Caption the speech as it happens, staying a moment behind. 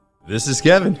This is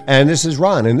Kevin. And this is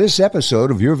Ron. And this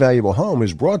episode of Your Valuable Home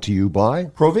is brought to you by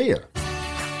Provia.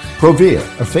 Provia,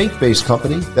 a faith-based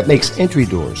company that makes entry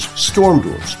doors, storm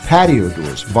doors, patio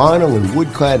doors, vinyl and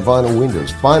wood-clad vinyl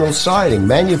windows, vinyl siding,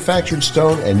 manufactured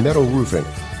stone, and metal roofing,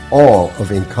 all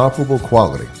of incomparable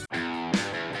quality.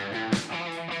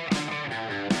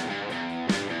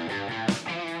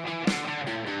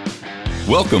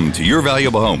 Welcome to Your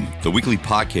Valuable Home, the weekly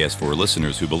podcast for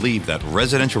listeners who believe that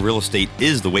residential real estate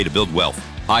is the way to build wealth.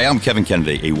 Hi, I'm Kevin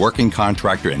Kennedy, a working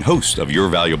contractor and host of Your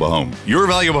Valuable Home. Your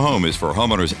Valuable Home is for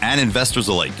homeowners and investors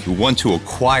alike who want to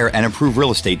acquire and improve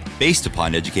real estate based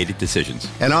upon educated decisions.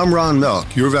 And I'm Ron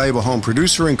Melk, Your Valuable Home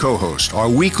producer and co-host. Our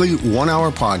weekly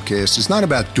one-hour podcast is not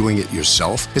about doing it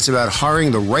yourself. It's about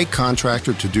hiring the right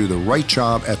contractor to do the right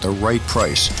job at the right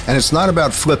price. And it's not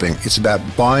about flipping. It's about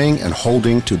buying and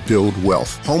holding to build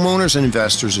wealth. Homeowners and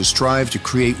investors strive to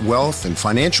create wealth and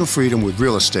financial freedom with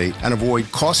real estate and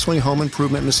avoid costly home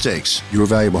improvement mistakes. Your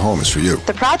Valuable Home is for you.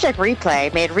 The Project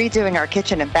Replay made redoing our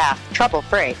kitchen and bath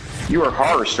trouble-free. Your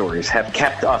horror stories have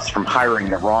kept us from hiring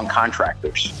the wrong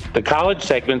contractors. The college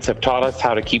segments have taught us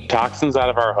how to keep toxins out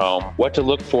of our home, what to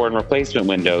look for in replacement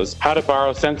windows, how to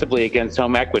borrow sensibly against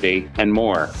home equity, and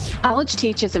more. College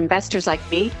teaches investors like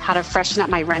me how to freshen up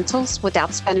my rentals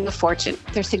without spending a fortune.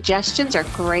 Their suggestions are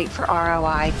great for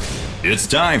ROI. It's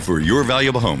time for Your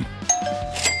Valuable Home.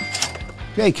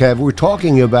 Okay, Kev, we're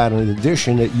talking about an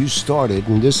addition that you started,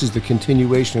 and this is the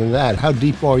continuation of that. How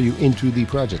deep are you into the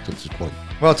project at this point?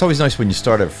 Well, it's always nice when you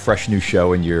start a fresh new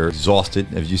show and you're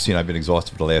exhausted. As you've seen, I've been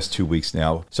exhausted for the last 2 weeks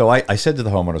now. So I said to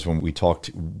the homeowners when we talked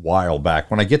a while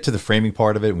back, when I get to the framing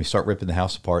part of it and we start ripping the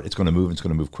house apart, it's going to move and it's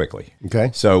going to move quickly.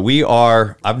 Okay. So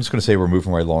I'm just going to say we're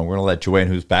moving right along. We're going to let Joanne,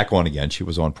 who's back on again, she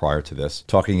was on prior to this,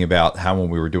 talking about how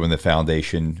when we were doing the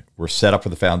foundation, we're set up for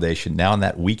the foundation. Now in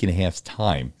that week and a half's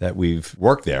time that we've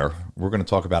worked there, we're going to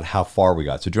talk about how far we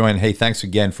got. So Joanne, hey, thanks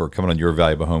again for coming on Your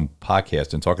Valuable Home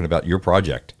podcast and talking about your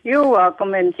project. You're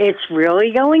welcome, and it's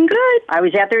really going good. I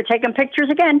was out there taking pictures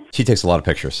again. She takes a lot of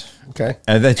pictures. Okay.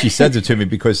 And then she sends it to me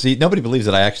because, see, nobody believes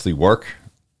that I actually work,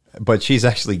 but she's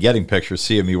actually getting pictures,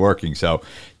 seeing me working. So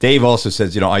Dave also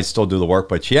says, I still do the work,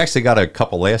 but she actually got a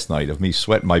couple last night of me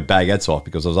sweating my baguettes off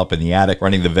because I was up in the attic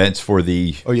running the vents for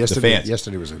the fans.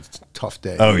 Yesterday was a tough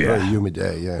day. Oh, yeah. Very humid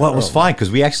day, yeah. Well, it was fine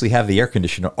because we actually have the air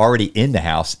conditioner already in the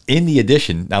house, in the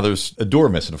addition. Now, there's a door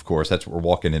missing, of course. That's what we're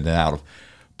walking in and out of.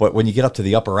 But when you get up to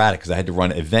the upper attic, because I had to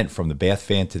run a vent from the bath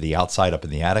fan to the outside up in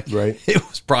the attic, right, it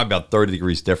was probably about 30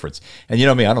 degrees difference. And you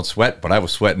know me, I don't sweat, but I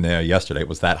was sweating there yesterday. It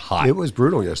was that hot. It was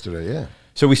brutal yesterday, yeah.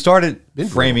 So we started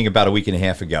framing about a week and a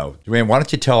half ago. Joanne, why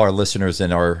don't you tell our listeners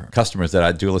and our customers that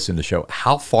I do listen to the show,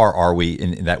 how far are we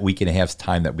in that week and a half's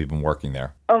time that we've been working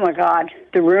there? Oh, my God.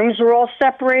 The rooms are all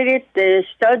separated. The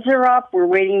studs are up. We're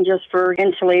waiting just for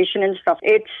insulation and stuff.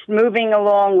 It's moving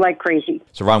along like crazy.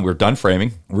 So, Ron, we're done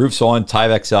framing. Roof's on,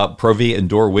 Tyvek's up, Provia and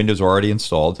door windows are already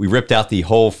installed. We ripped out the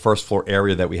whole first floor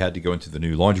area that we had to go into the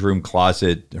new laundry room,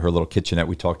 closet, her little kitchenette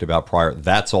we talked about prior.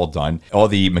 That's all done. All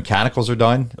the mechanicals are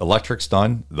done. Electric's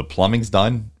done. The plumbing's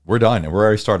done. We're done. And we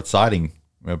already started siding.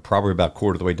 We're probably about a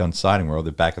quarter of the way done siding. We're on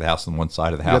the back of the house on one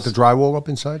side of the house. You got the drywall up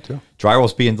inside, too?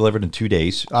 Drywall's being delivered in 2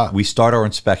 days. We start our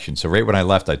inspection. So right when I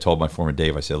left, I told my foreman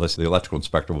Dave, I said, listen, the electrical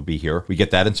inspector will be here. We get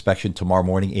that inspection tomorrow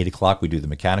morning, 8 o'clock. We do the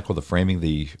mechanical, the framing,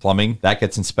 the plumbing. That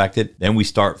gets inspected. Then we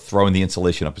start throwing the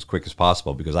insulation up as quick as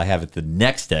possible because I have it the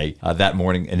next day, that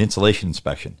morning, an insulation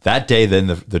inspection. That day, then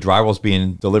the drywall's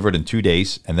being delivered in 2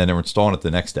 days, and then they're installing it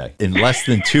the next day. In less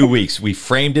than 2 weeks, we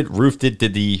framed it, roofed it,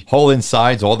 did the whole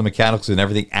insides, all the mechanicals and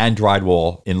everything, and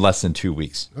drywall in less than 2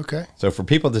 weeks. Okay. So for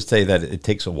people to say that it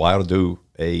takes a while to do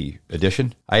a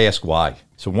addition, I ask why.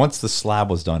 So once the slab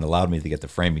was done, it allowed me to get the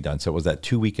framing done. So it was that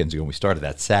 2 weekends ago when we started.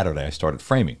 That Saturday, I started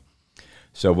framing.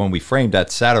 So when we framed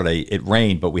that Saturday, it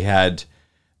rained, but we had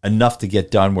enough to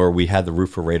get done where we had the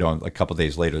roofer right on a couple of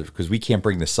days later because we can't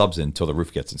bring the subs in until the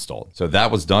roof gets installed. So that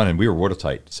was done, and we were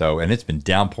watertight. So, and it's been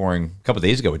downpouring. A couple of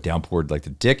days ago, it downpoured like the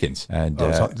Dickens. And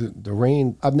the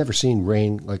rain, I've never seen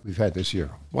rain like we've had this year.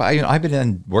 Well, I've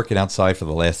been working outside for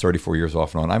the last 34 years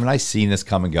off and on. I mean, I've seen this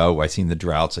come and go. I've seen the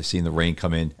droughts. I've seen the rain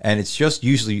come in. And it's just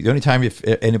usually the only time if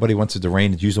anybody wants it to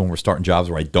rain, it's usually when we're starting jobs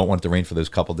where I don't want it to rain for those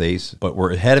couple of days. But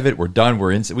we're ahead of it. We're done.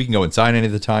 We can go inside any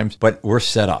of the times, but we're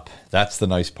set up. That's the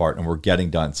nice part, and we're getting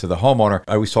done. So the homeowner,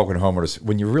 I always talk with homeowners,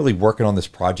 when you're really working on this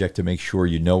project to make sure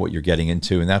you know what you're getting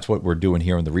into, and that's what we're doing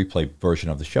here in the replay version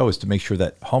of the show, is to make sure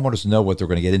that homeowners know what they're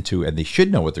going to get into, and they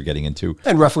should know what they're getting into.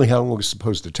 And roughly how long it's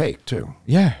supposed to take, too.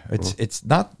 Yeah, it's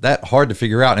not that hard to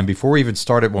figure out. And before we even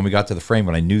started, when we got to the frame,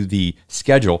 when I knew the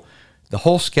schedule, the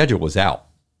whole schedule was out.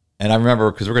 And I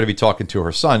remember, because we're going to be talking to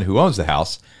her son who owns the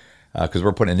house, because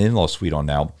we're putting an in-law suite on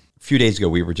now. few days ago,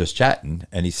 we were just chatting,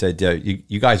 and he said,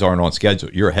 you guys aren't on schedule.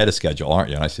 You're ahead of schedule, aren't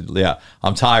you? And I said, yeah,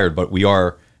 I'm tired, but we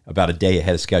are about a day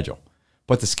ahead of schedule.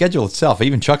 But the schedule itself,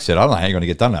 even Chuck said, I don't know how you're going to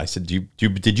get done. I said,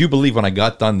 did you believe when I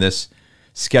got done this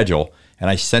schedule and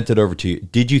I sent it over to you,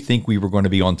 did you think we were going to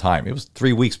be on time? It was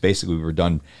 3 weeks, basically. We were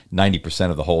done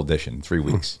 90% of the whole edition in 3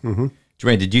 weeks. Mm-hmm.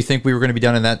 Joanne, did you think we were going to be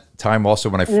done in that time also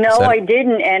when I No, I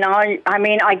didn't. And I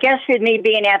mean, I guess with me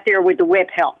being out there with the whip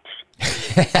helps.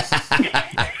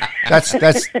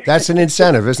 That's an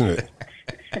incentive, isn't it?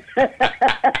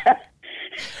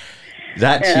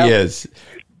 That she is.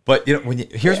 But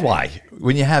here's why.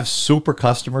 When you have super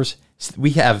customers,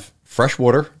 we have fresh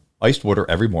water, iced water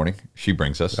every morning. She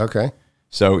brings us. Okay.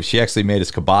 So she actually made us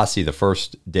kibasi the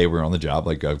first day we were on the job,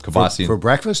 like kibasi for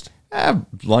breakfast.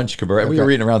 Lunch, kibasi. We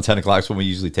were eating around 10 o'clock, so when we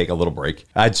usually take a little break.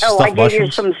 I had I gave you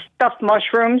some stuffed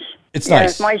mushrooms. It's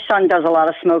nice. My son does a lot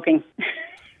of smoking.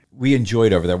 We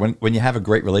enjoyed over there. When you have a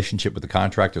great relationship with the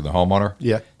contractor, the homeowner,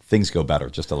 yeah, things go better,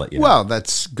 just to let you know. Well,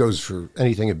 that goes for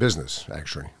anything in business,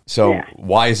 actually. So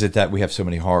why is it that we have so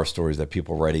many horror stories that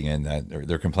people are writing in that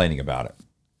they're complaining about it?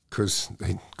 Because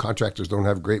contractors don't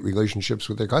have great relationships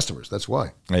with their customers. That's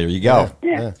why. There you go.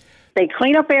 Yeah. They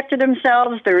clean up after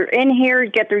themselves. They're in here,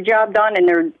 get their job done, and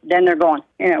then they're gone.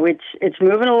 It's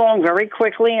moving along very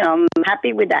quickly. I'm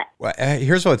happy with that. Well,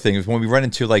 here's the other thing is when we run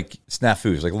into like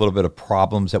snafus, like a little bit of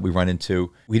problems that we run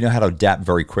into, we know how to adapt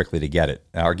very quickly to get it.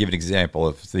 I'll give you an example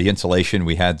of the insulation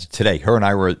we had today. Her and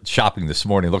I were shopping this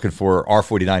morning looking for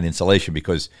R49 insulation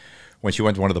because when she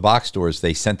went to one of the box stores,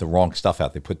 they sent the wrong stuff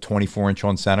out. They put 24-inch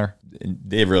on center.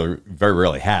 They really, very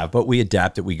rarely have, but we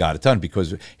adapted. We got it done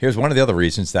because here's one of the other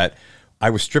reasons that I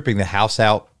was stripping the house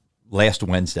out last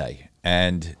Wednesday,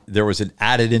 and there was an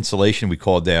added insulation we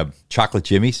called chocolate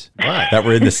jimmies that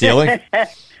were in the ceiling.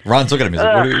 Ron's looking at me. He's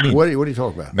like, what do you mean? What are you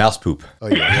talking about? Mouse poop. Oh,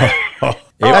 yeah.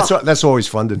 That's always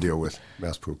fun to deal with,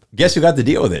 mouse poop. Guess who got to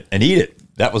deal with it and eat it?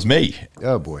 That was me.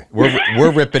 Oh, boy.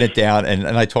 We're ripping it down. And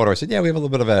I told her, I said, yeah, we have a little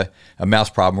bit of a mouse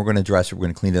problem. We're going to address it. We're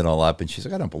going to clean it all up. And she's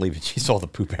like, I don't believe it. She saw the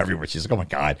poop everywhere. She's like, oh, my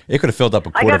God. It could have filled up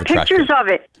a quarter of a tractor. I got pictures of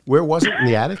it. Where was it? In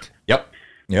the attic?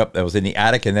 Yep, that was in the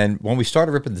attic. And then when we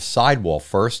started ripping the sidewall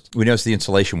first, we noticed the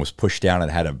insulation was pushed down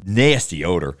and had a nasty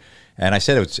odor. And I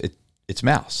said, it's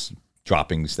mouse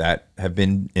droppings that have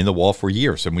been in the wall for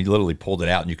years. And we literally pulled it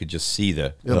out, and you could just see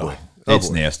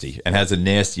it's nasty and has a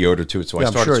nasty odor to it. So I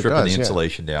started stripping the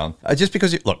insulation down. Just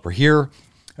because, look, we're here.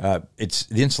 The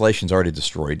insulation's already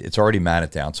destroyed. It's already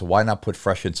matted down. So why not put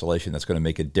fresh insulation that's going to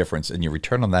make a difference? And your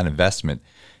return on that investment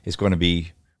is going to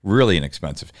be really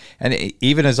inexpensive. And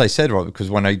even as I said,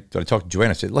 because when I talked to Joanne,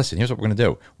 I said, listen, here's what we're going to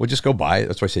do. We'll just go buy it.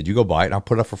 That's why I said, you go buy it and I'll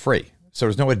put it up for free. So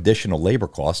there's no additional labor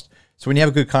cost. So when you have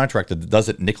a good contractor that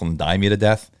doesn't nickel and dime you to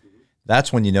death,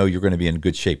 that's when you know you're going to be in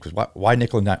good shape. Because why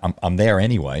nickel and dime? I'm there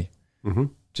anyway. Mm-hmm.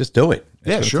 Just do it. It's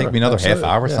going to take me another half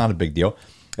hour. It's not a big deal.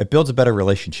 It builds a better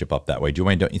relationship up that way.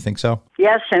 Joanne, don't you think so?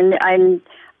 Yes, and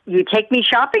you take me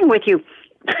shopping with you.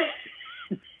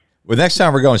 Well, next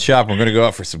time we're going shopping, we're going to go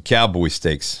out for some cowboy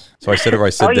steaks. So I said,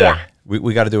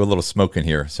 we got to do a little smoking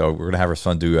here. So we're going to have our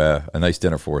son do a nice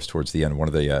dinner for us towards the end,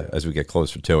 as we get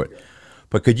closer to it.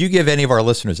 But could you give any of our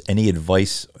listeners any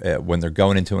advice when they're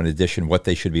going into an addition, what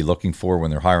they should be looking for when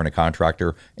they're hiring a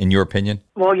contractor, in your opinion?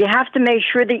 Well, you have to make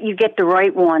sure that you get the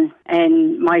right one.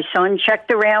 And my son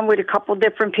checked around with a couple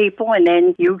different people, and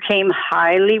then you came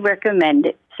highly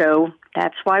recommended. So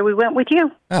that's why we went with you.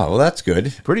 Oh, well, that's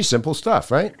good. Pretty simple stuff,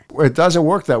 right? It doesn't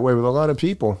work that way with a lot of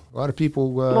people. A lot of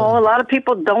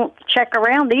people don't check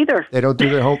around either. They don't do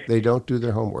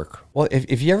their homework. Well,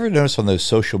 if you ever notice on those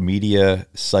social media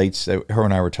sites that her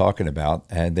and I were talking about,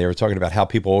 and they were talking about how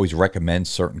people always recommend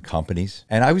certain companies,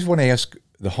 and I always want to ask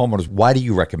the homeowners, why do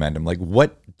you recommend them? Like,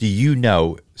 what do you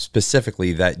know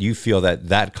specifically that you feel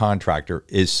that contractor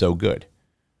is so good?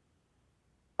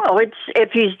 Well, it's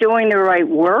if he's doing the right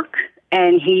work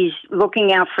and he's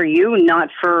looking out for you, not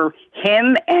for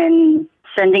him, and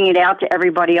sending it out to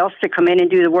everybody else to come in and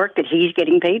do the work that he's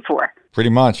getting paid for.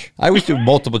 Pretty much. I always do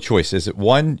multiple choices. Is it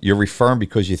one, you're referring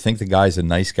because you think the guy's a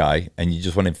nice guy and you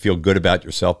just want to feel good about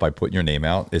yourself by putting your name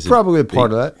out? Is probably a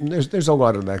part of that. There's a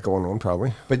lot of that going on,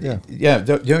 probably. But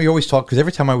you always talk, because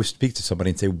every time I would speak to somebody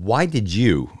and say, why did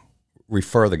you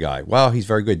refer the guy? Well, he's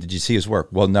very good. Did you see his work?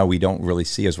 Well, no, we don't really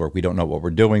see his work. We don't know what we're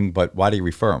doing, but why do you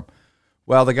refer him?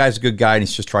 Well, the guy's a good guy and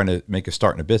he's just trying to make a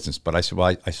start in a business. But I said,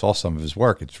 well, I saw some of his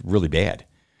work. It's really bad.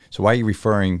 So why are you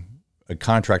referring a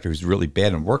contractor who's really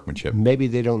bad in workmanship? Maybe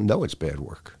they don't know it's bad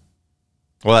work.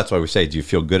 Well, that's why we say, do you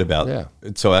feel good about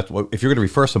it? So if you're going to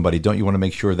refer somebody, don't you want to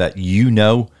make sure that you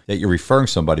know that you're referring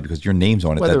somebody because your name's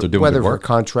on it, that they're doing good work? Whether for a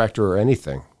contractor or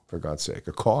anything, for God's sake,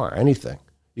 a car, anything.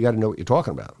 You got to know what you're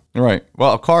talking about. Right.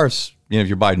 Well, cars, if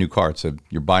you buy a new car,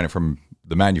 you're buying it from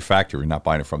the manufacturer, not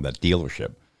buying it from that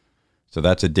dealership. So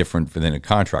that's a different than a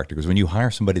contractor, because when you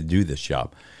hire somebody to do this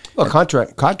job. Well,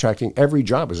 contracting, every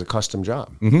job is a custom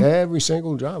job. Mm-hmm. Every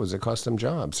single job is a custom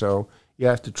job. So you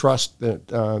have to trust that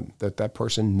that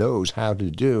person knows how to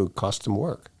do custom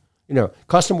work.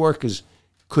 Custom work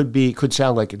could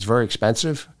sound like it's very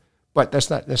expensive, but that's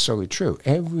not necessarily true.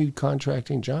 Every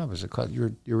contracting job is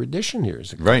your addition here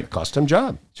is a custom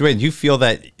job. Joanne, do you feel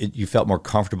that you felt more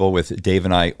comfortable with Dave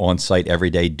and I on site every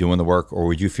day doing the work, or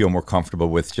would you feel more comfortable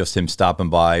with just him stopping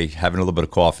by, having a little bit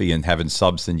of coffee, and having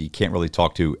subs that you can't really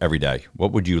talk to every day?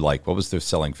 What would you like? What was the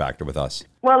selling factor with us?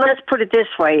 Well, let's put it this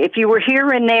way. If you were here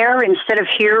and there instead of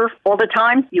here all the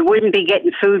time, you wouldn't be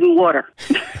getting food and water.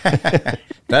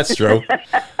 That's true.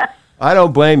 I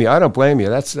don't blame you.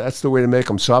 That's the way to make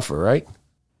them suffer, right?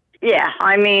 Yeah,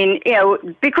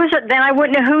 because then I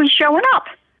wouldn't know who's showing up.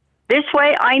 This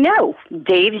way, I know.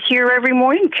 Dave's here every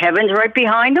morning. Kevin's right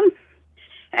behind him.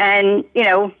 And,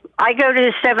 I go to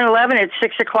the 7-Eleven at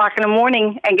 6 o'clock in the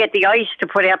morning and get the ice to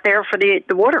put out there for the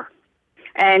water.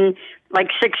 And like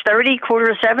 6:30,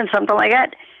 6:45, something like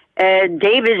that,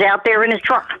 Dave is out there in his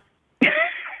truck.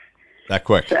 That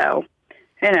quick. So,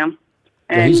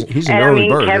 And, he's an early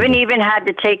bird. Kevin even had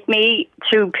to take me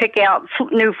to pick out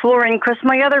new flooring because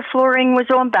my other flooring was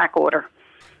on back order.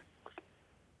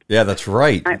 Yeah, that's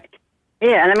right.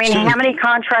 How many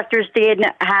contractors do you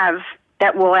have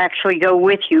that will actually go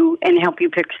with you and help you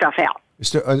pick stuff out?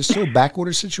 Are there still back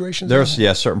order situations? There's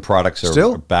certain products are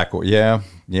still back order. Yeah.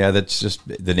 That's just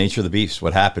the nature of the beast.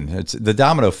 What happened? It's the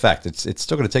domino effect. It's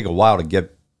still going to take a while to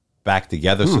get back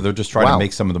together, so they're just trying to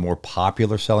make some of the more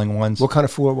popular selling ones. What kind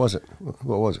of floor was it?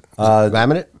 What was it?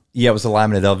 Laminate? Yeah, it was a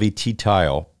laminate LVT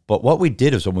tile. But what we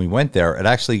did is when we went there, it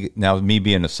actually, now me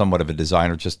being somewhat of a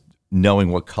designer, just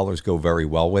knowing what colors go very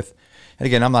well with. And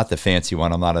again, I'm not the fancy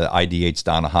one. I'm not an IDH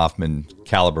Donna Hoffman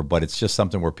caliber, but it's just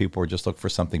something where people were just looking for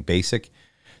something basic.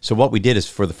 So what we did is,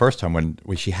 for the first time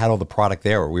when she had all the product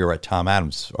there, or we were at Tom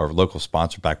Adams, our local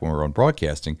sponsor back when we were on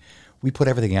broadcasting, we put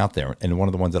everything out there. And one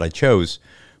of the ones that I chose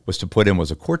was to put in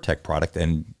was a Cortec product,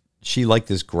 and she liked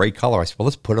this gray color. I said, well,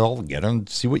 let's put it all together and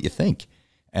see what you think.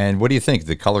 And what do you think?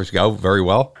 The colors go very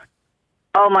well?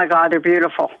 Oh, my God, they're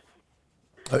beautiful.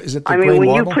 Is it the gray when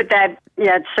marble? You put that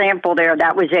sample there,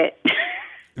 that was it.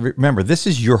 Remember, this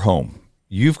is your home.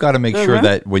 You've got to make sure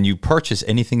that when you purchase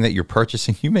anything that you're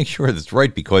purchasing, you make sure that's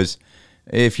right, because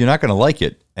if you're not going to like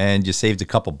it and you saved a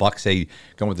couple bucks, say,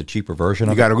 going with the cheaper version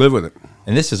of it. You got to live with it.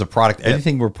 And this is a product,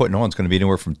 anything we're putting on is going to be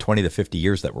anywhere from 20 to 50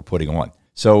 years that we're putting on.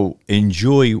 So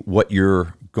enjoy what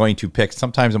you're going to pick.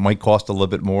 Sometimes it might cost a little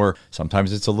bit more.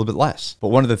 Sometimes it's a little bit less. But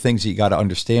one of the things that you got to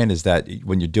understand is that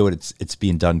when you do it, it's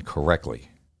being done correctly.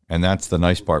 And that's the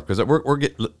nice part, because we're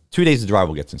 2 days of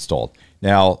drywall gets installed.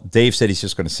 Now, Dave said he's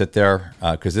just going to sit there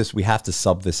because we have to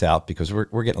sub this out because we're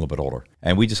getting a little bit older.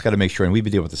 And we just got to make sure, and we've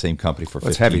been dealing with the same company for 15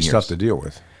 years. It's heavy stuff to deal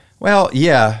with. Well,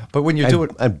 yeah, but when you do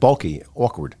it... And bulky,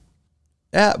 awkward.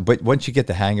 Yeah, but once you get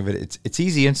the hang of it, it's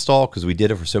easy install because we did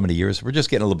it for so many years. We're just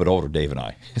getting a little bit older, Dave and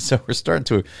I. So we're starting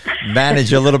to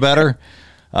manage a little better.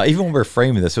 Even when we were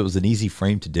framing this, it was an easy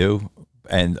frame to do.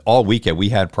 And all weekend, we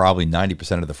had probably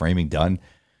 90% of the framing done.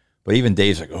 But even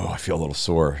Dave's like, I feel a little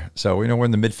sore. So, we're in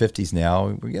the mid-50s now.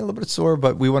 We get a little bit sore,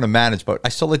 but we want to manage. But I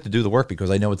still like to do the work because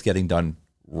I know it's getting done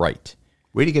right.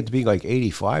 Way to get to be like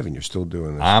 85 and you're still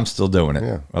doing this. I'm still doing it.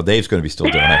 Yeah. Well, Dave's going to be still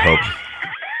doing it, I hope.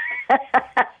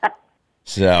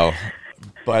 So,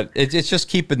 but it's just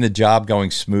keeping the job going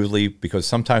smoothly, because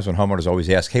sometimes when homeowners always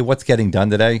ask, hey, what's getting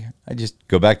done today? I just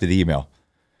go back to the email.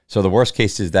 So the worst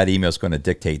case is that email is going to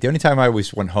dictate. The only time I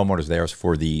always want homeowners there is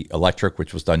for the electric,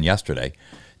 which was done yesterday,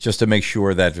 just to make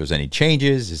sure that if there's any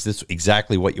changes, is this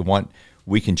exactly what you want?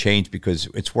 We can change because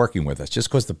it's working with us. Just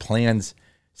because the plans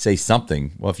say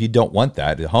something, well, if you don't want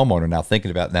that, the homeowner now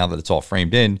thinking about now that it's all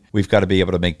framed in, we've got to be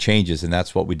able to make changes, and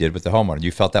that's what we did with the homeowner.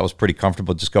 You felt that was pretty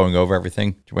comfortable just going over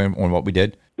everything on what we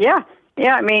did? Yeah.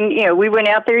 Yeah, we went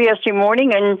out there yesterday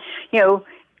morning, and,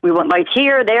 we went lights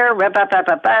here, there,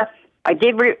 I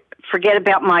did forget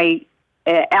about my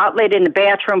outlet in the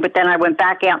bathroom, but then I went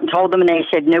back out and told them, and they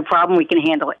said, no problem, we can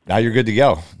handle it. Now you're good to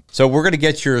go. So we're going to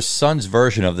get your son's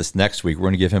version of this next week. We're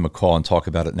going to give him a call and talk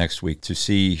about it next week to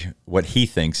see what he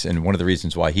thinks, and one of the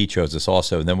reasons why he chose this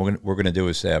also. And then we're going to do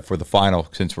is for the final,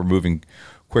 since we're moving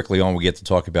quickly on, we get to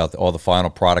talk about all the final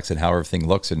products and how everything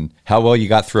looks and how well you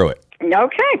got through it.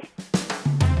 Okay.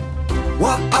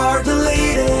 What are the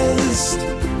latest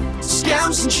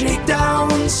scams and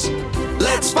shakedowns?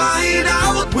 Let's find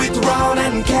out with Ron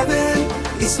and Kevin.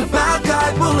 It's the Bad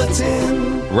Guy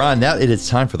Bulletin. Ron, now it is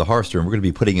time for the horror story, and we're going to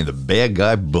be putting in the Bad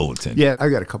Guy Bulletin. Yeah, I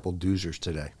got a couple doozers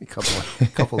today. A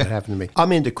couple that happened to me.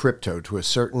 I'm into crypto to a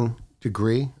certain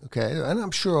degree, okay? And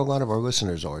I'm sure a lot of our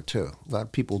listeners are too. A lot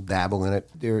of people dabble in it.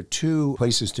 There are two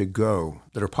places to go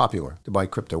that are popular to buy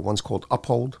crypto. One's called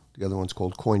Uphold. The other one's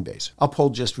called Coinbase.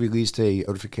 Uphold just released a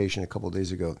notification a couple of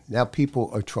days ago. Now people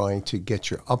are trying to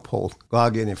get your Uphold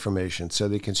login information so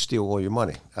they can steal all your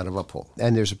money out of Uphold.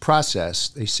 And there's a process.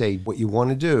 They say what you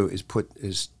want to do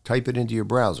is type it into your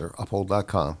browser,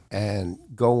 uphold.com, and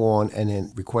go on and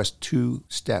then request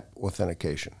two-step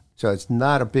authentication. So it's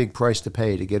not a big price to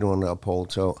pay to get on the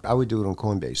Uphold. So I would do it on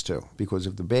Coinbase too, because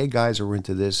if the bad guys are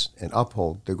into this and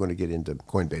Uphold, they're going to get into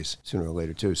Coinbase sooner or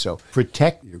later too. So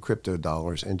protect your crypto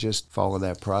dollars and just follow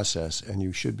that process, and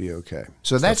you should be okay.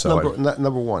 So that's number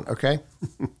one, okay?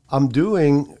 I'm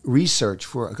doing research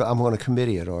I'm on a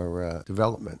committee at our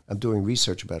development. I'm doing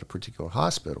research about a particular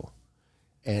hospital,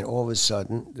 and all of a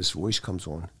sudden this voice comes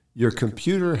on. Your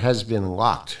computer has been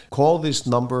locked. Call this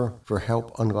number for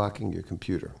help unlocking your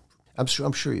computer. I'm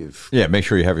sure you've... Yeah, make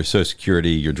sure you have your Social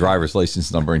Security, your driver's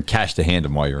license number, and cash to hand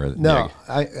them while you're... No,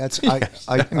 I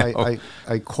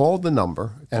called the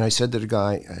number, and I said to the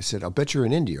guy, I said, I'll bet you're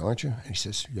in India, aren't you? And he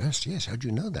says, yes, how'd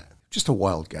you know that? Just a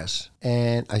wild guess.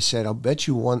 And I said, I'll bet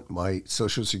you want my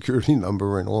Social Security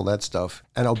number and all that stuff,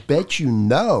 and I'll bet you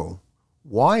know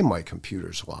why my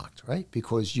computer's locked, right?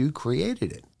 Because you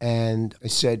created it. And I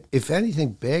said, if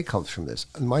anything bad comes from this,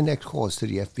 my next call is to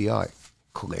the FBI.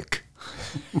 Click.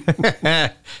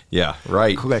 Yeah,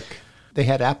 right. Click. They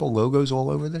had Apple logos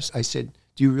all over this. I said,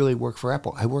 do you really work for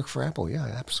Apple? I work for Apple. Yeah, I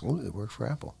absolutely work for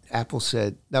Apple. Apple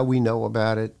said, now we know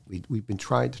about it. We've been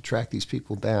trying to track these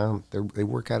people down. They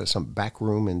work out of some back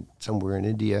room somewhere in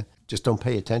India. Just don't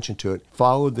pay attention to it.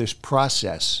 Follow this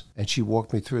process. And she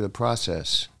walked me through the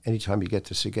process anytime you get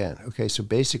this again. Okay, so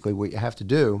basically what you have to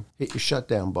do, hit your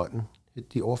shutdown button, hit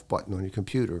the off button on your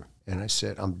computer. And I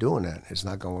said, I'm doing that. It's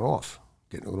not going off.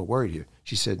 Getting a little worried here.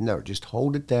 She said, no, just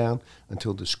hold it down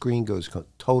until the screen goes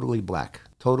totally black.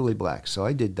 Totally black. So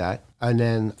I did that. And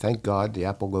then, thank God, the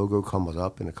Apple logo comes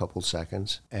up in a couple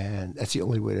seconds. And that's the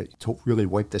only way to really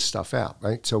wipe this stuff out,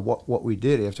 right? So what we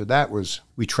did after that was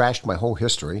we trashed my whole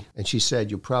history. And she said,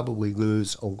 you'll probably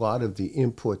lose a lot of the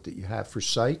input that you have for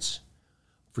sites.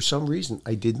 For some reason,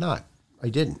 I did not. I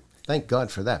didn't. Thank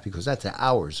God for that, because that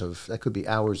could be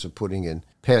hours of putting in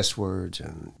passwords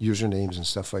and usernames and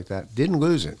stuff like that. Didn't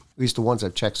lose it, at least the ones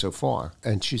I've checked so far.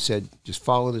 And she said, just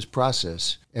follow this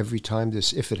process. Every time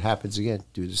if it happens again,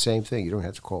 do the same thing. You don't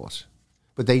have to call us.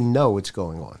 But they know what's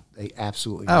going on. They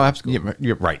absolutely know. Oh, absolutely.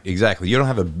 You're right. Exactly. You don't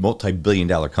have a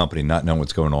multi-billion-dollar company not knowing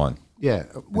what's going on. Yeah.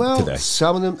 Well, today.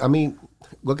 Some of them, I mean,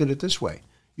 look at it this way.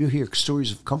 You hear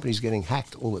stories of companies getting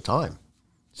hacked all the time.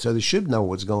 So they should know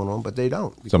what's going on, but they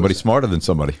don't. Somebody's smarter than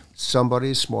somebody.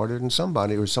 Somebody's smarter than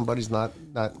somebody, or somebody's not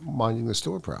minding the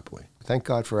store properly. Thank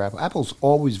God for Apple. Apple's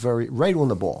always right on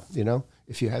the ball, you know.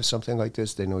 If you have something like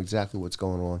this, they know exactly what's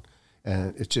going on.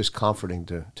 And it's just comforting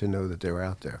to know that they're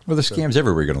out there. Well, the scam's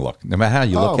everywhere you're going to look. No matter how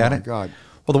you look at it. Oh, my God.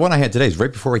 Well, the one I had today is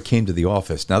right before I came to the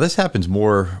office. Now, this happens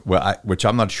more, which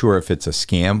I'm not sure if it's a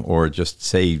scam or just,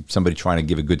 say, somebody trying to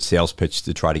give a good sales pitch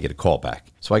to try to get a call back.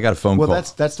 So I got a phone call. Well,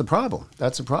 that's the problem.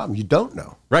 That's the problem. You don't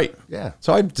know. Right. Yeah.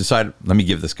 So I decided, let me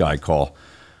give this guy a call.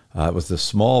 It was the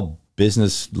small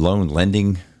business loan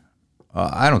lending.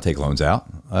 I don't take loans out.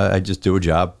 I just do a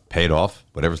job, pay it off,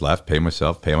 whatever's left, pay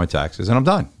myself, pay my taxes, and I'm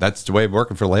done. That's the way I've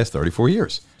working for the last 34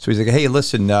 years. So he's like, hey,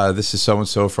 listen, this is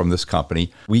so-and-so from this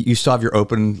company. You still have your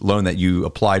open loan that you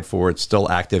applied for. It's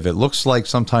still active. It looks like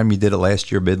sometime you did it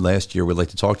last year, mid last year. We'd like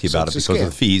to talk to you about it because of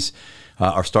the fees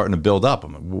are starting to build up.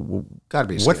 I'm like, gotta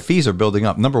be a scam. What fees are building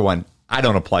up? Number one, I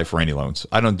don't apply for any loans.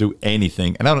 I don't do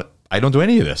anything, and I don't do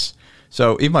any of this.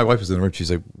 So even my wife was in the room.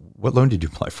 She's like, what loan did you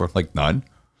apply for? I'm like, none.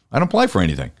 I don't apply for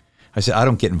anything. I said, I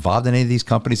don't get involved in any of these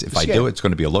companies. If I do, it's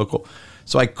going to be a local.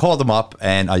 So I called them up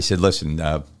and I said, listen,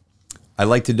 I'd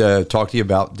like to talk to you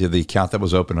about the account that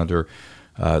was open under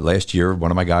last year.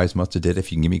 One of my guys must have did.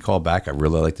 If you can give me a call back, I'd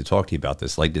really like to talk to you about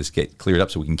this. I'd like this get cleared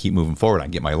up so we can keep moving forward. I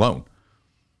can get my loan.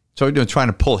 So I'm trying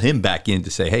to pull him back in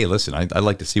to say, hey, listen, I'd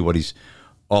like to see what he's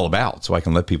all about so I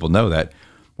can let people know that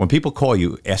when people call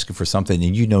you asking for something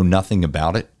and you know nothing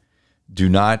about it, do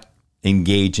not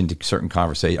engage into certain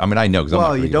conversation. I mean, I know.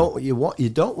 Well, you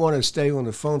don't want to stay on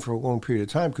the phone for a long period of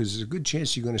time because there's a good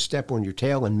chance you're going to step on your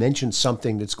tail and mention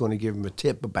something that's going to give them a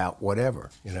tip about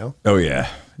whatever, you know? Oh, yeah.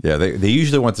 Yeah, they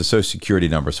usually want the Social Security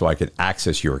number so I could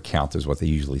access your account is what they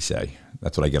usually say.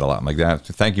 That's what I get a lot. I'm like, that.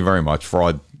 Thank you very much.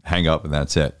 Fraud, hang up, and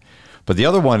that's it. But the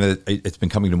other one, it's been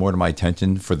coming more to my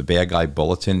attention for the Bad Guy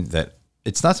Bulletin that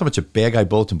it's not so much a bad guy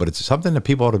bulletin, but it's something that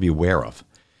people ought to be aware of.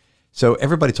 So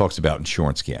everybody talks about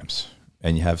insurance scams,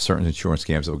 and you have certain insurance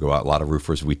scams that will go out. A lot of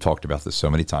roofers, we talked about this so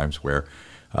many times, where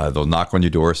they'll knock on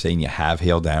your door saying you have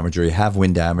hail damage or you have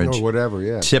wind damage. Or whatever,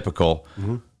 yeah. Typical.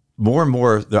 More and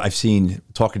more, I've seen,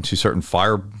 talking to certain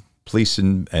fire police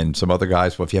and some other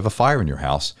guys, well, if you have a fire in your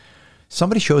house,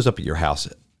 somebody shows up at your house,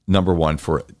 number one,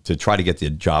 to try to get the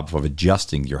job of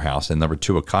adjusting your house, and number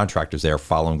two, a contractor's there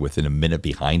following within a minute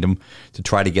behind them to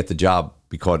try to get the job,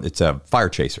 because it's fire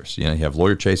chasers. You know, you have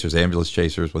lawyer chasers, ambulance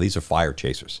chasers. Well, these are fire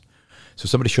chasers. So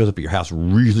somebody shows up at your house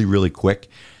really, really quick,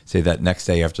 say that next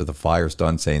day after the fire's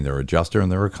done, saying they're an adjuster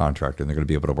and they're a contractor and they're going to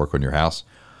be able to work on your house.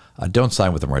 Don't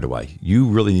sign with them right away. You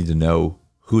really need to know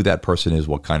who that person is,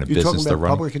 what kind of business they're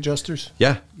running. Public adjusters?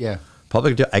 Yeah. Yeah.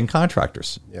 Public and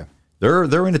contractors. Yeah.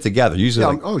 They're in it together. Usually,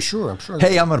 Yeah, I'm sure.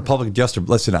 hey, I'm a public adjuster.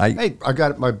 Listen, I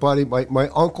got my buddy, my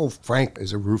uncle Frank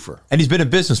is a roofer. And he's been in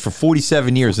business for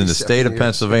 47 years in the state of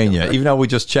Pennsylvania. Even though we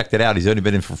just checked it out, he's only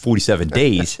been in for 47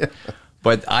 days.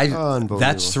 But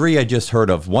that's three I just heard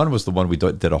of. One was the one we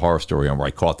did a horror story on, where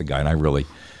I caught the guy, and I really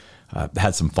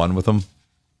had some fun with him.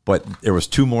 But there was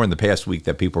two more in the past week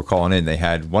that people were calling in. They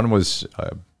had, one was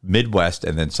Midwest,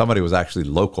 and then somebody was actually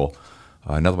local.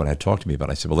 Another one had talked to me about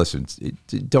it. I said, well, listen,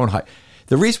 don't hire.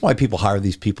 The reason why people hire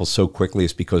these people so quickly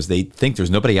is because they think there's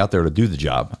nobody out there to do the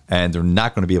job, and they're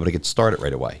not going to be able to get started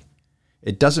right away.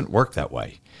 It doesn't work that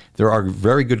way. There are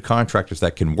very good contractors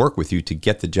that can work with you to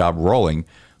get the job rolling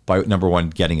by, number one,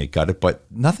 getting it gutted. But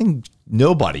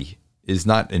nobody is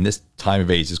not, in this time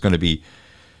of age, is going to be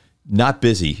not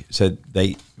busy. So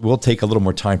they will take a little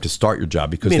more time to start your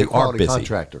job because they are busy.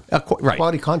 Contractor. Right.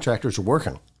 Quality contractors are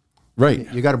working.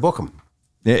 Right. You got to book them.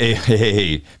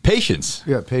 Hey, patience.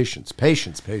 Yeah, patience.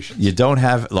 You don't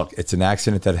have, look, it's an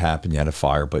accident that happened. You had a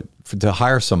fire, but to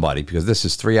hire somebody, because this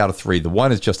is 3 out of 3. The one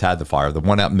has just had the fire. The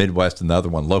one out Midwest and the other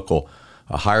one local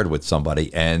hired with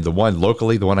somebody. And the one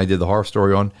locally, the one I did the horror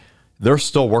story on, they're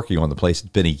still working on the place. It's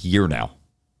been a year now.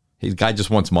 The guy just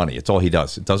wants money. It's all he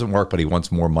does. It doesn't work, but he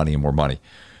wants more money and more money.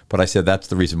 But I said that's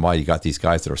the reason why you got these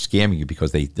guys that are scamming you,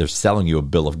 because they're selling you a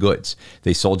bill of goods.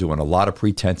 They sold you on a lot of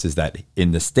pretenses that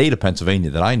in the state of Pennsylvania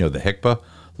that I know, the HICPA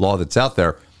law that's out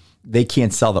there, they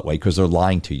can't sell that way because they're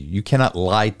lying to you. You cannot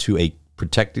lie to a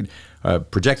projected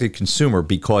consumer,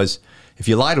 because if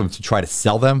you lie to them to try to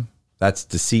sell them, that's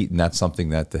deceit, and that's something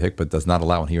that the HICPA does not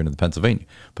allow here in Pennsylvania.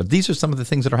 But these are some of the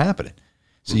things that are happening.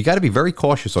 So you got to be very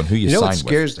cautious on who you sign with. You know what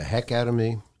scares the heck out of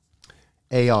me?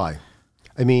 AI.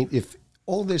 I mean, if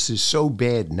all this is so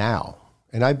bad now,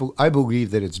 and I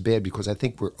believe that it's bad because I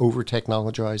think we're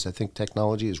over-technologized. I think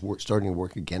technology is starting to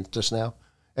work against us now.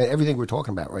 And everything we're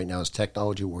talking about right now is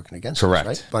technology working against us,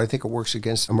 right? But I think it works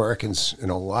against Americans in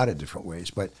a lot of different ways.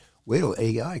 But wait till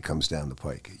AI comes down the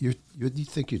pike. You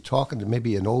think you're talking to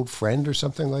maybe an old friend or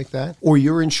something like that? Or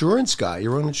your insurance guy,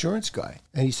 your own insurance guy.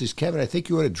 And he says, Kevin, I think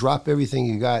you ought to drop everything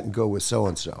you got and go with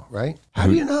so-and-so, right? How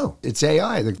do you know? It's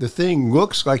AI. The thing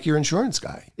looks like your insurance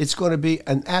guy. It's going to be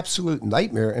an absolute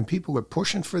nightmare, and people are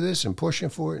pushing for this and pushing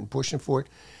for it and pushing for it.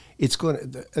 It's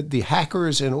going to, the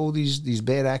hackers and all these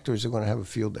bad actors are going to have a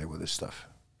field day with this stuff.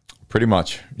 Pretty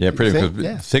much. Yeah, pretty much.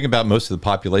 Yeah. Think about most of the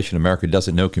population in America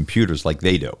doesn't know computers like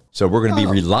they do. So we're going to be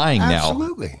relying now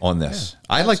on this.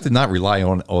 Yeah, I like to not rely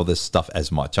on all this stuff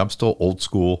as much. I'm still old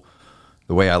school,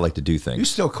 the way I like to do things. You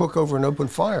still cook over an open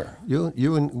fire.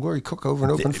 You and Lori cook over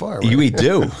an open fire, right? We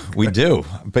do.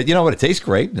 But you know what? It tastes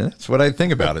great. That's what I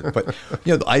think about it. But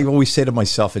I always say to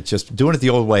myself, it's just doing it the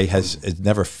old way has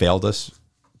never failed us.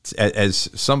 As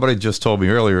somebody just told me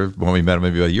earlier when we met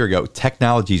maybe about a year ago,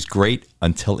 technology is great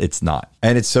until it's not.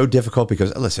 And it's so difficult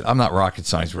because, listen, I'm not rocket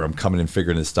science where I'm coming and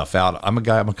figuring this stuff out. I'm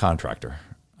a contractor.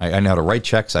 I know how to write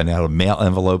checks. I know how to mail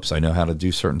envelopes. I know how to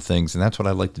do certain things. And that's what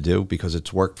I like to do because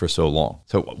it's worked for so long.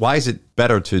 So why is it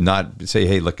better to not say,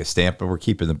 hey, look, a stamp, and we're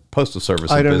keeping the postal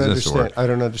service in business? I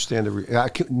don't understand.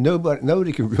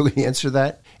 Nobody can really answer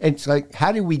that. And it's like,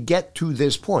 how did we get to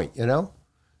this point,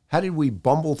 How did we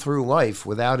bumble through life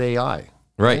without AI?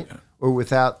 Right. Or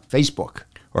without Facebook?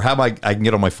 Or how I can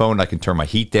get on my phone, I can turn my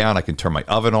heat down, I can turn my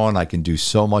oven on, I can do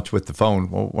so much with the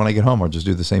phone. Well, when I get home, I'll just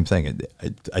do the same thing.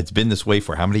 It's been this way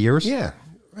for how many years? Yeah,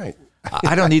 right.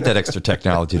 I don't need that extra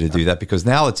technology to do that, because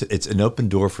now it's an open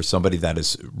door for somebody that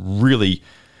is really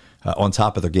on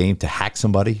top of their game to hack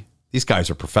somebody. These guys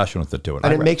are professionals that do it.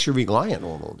 And it makes you reliant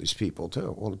on all these people,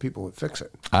 too, all the people that fix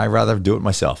it. I'd rather do it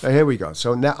myself. Here we go.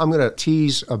 So now I'm going to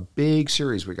tease a big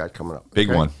series we got coming up. Big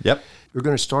one. Yep. We're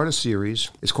going to start a series.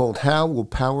 It's called How Will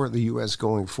Power the U.S.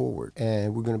 Going Forward?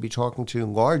 And we're going to be talking to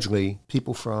largely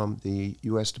people from the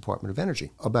U.S. Department of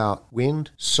Energy about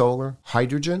wind, solar,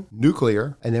 hydrogen,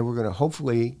 nuclear, and then we're going to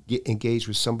hopefully get engaged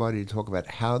with somebody to talk about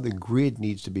how the grid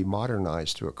needs to be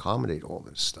modernized to accommodate all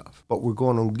this stuff. But we're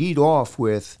going to lead off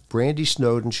with Brandi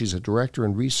Snowden. She's a director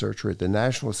and researcher at the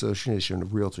National Association of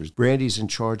Realtors. Brandi's in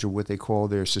charge of what they call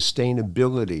their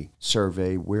sustainability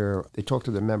survey, where they talk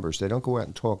to their members. They don't go out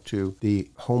and talk to the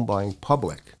home buying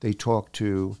public. They talk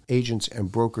to agents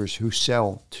and brokers who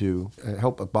sell to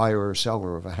help a buyer or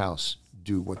seller of a house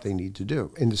do what they need to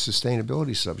do. In the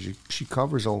sustainability subject, she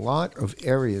covers a lot of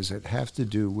areas that have to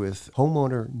do with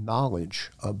homeowner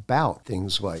knowledge about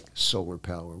things like solar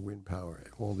power, wind power,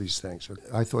 all these things. So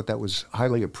I thought that was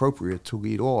highly appropriate to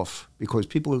lead off because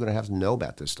people are going to have to know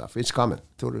about this stuff. It's coming. I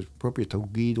thought it was appropriate to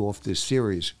lead off this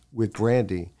series with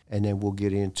Brandi, and then we'll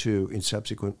get into, in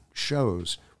subsequent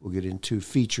shows, we'll get into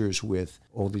features with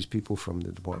all these people from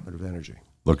the Department of Energy.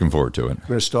 Looking forward to it. We're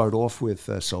going to start off with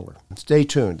solar. Stay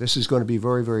tuned. This is going to be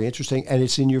very, very interesting, and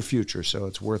it's in your future, so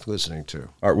it's worth listening to.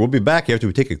 All right, we'll be back after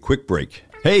we take a quick break.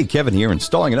 Hey, Kevin here,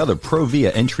 installing another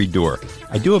Provia entry door.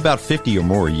 I do about 50 or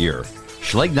more a year.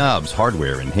 Schlage knobs,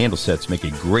 hardware, and handle sets make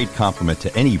a great complement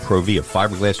to any Provia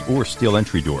fiberglass or steel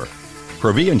entry door.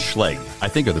 Provia and Schlage, I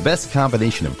think, are the best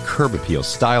combination of curb appeal,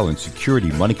 style, and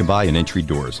security money can buy in entry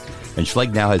doors. And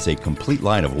Schlage now has a complete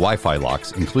line of Wi-Fi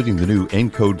locks, including the new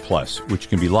Encode Plus, which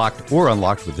can be locked or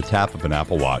unlocked with the tap of an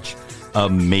Apple Watch.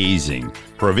 Amazing.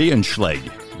 Provia and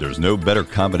Schlage. There's no better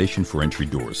combination for entry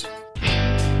doors.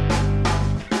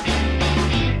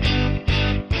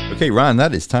 Okay, Ron,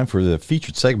 that is time for the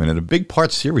featured segment and a big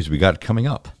part series we got coming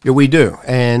up. Yeah, we do.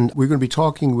 And we're going to be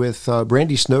talking with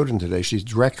Brandi Snowden today. She's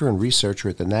director and researcher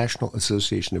at the National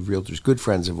Association of Realtors, good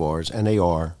friends of ours, and they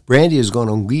are. Brandi is going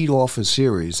to lead off a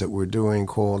series that we're doing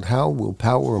called How Will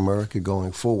Power America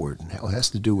Going Forward? And it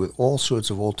has to do with all sorts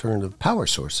of alternative power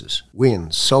sources,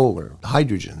 wind, solar,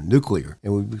 hydrogen, nuclear.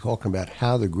 And we'll be talking about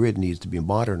how the grid needs to be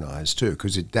modernized, too,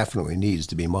 because it definitely needs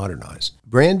to be modernized.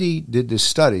 Brandi did this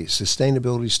study,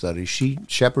 sustainability study. She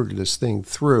shepherded this thing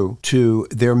through to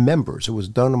their members. It was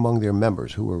done among their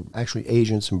members, who were actually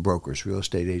agents and brokers, real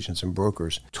estate agents and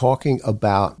brokers, talking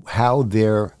about how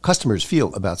their customers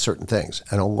feel about certain things.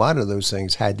 And a lot of those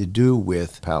things had to do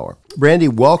with power. Brandi,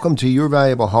 welcome to Your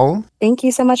Valuable Home. Thank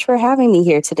you so much for having me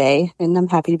here today. And I'm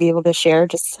happy to be able to share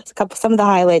just some of the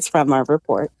highlights from our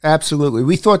report. Absolutely.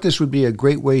 We thought this would be a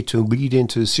great way to lead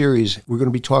into the series. We're going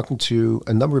to be talking to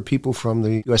a number of people from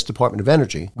the U.S. Department of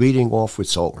Energy, leading off with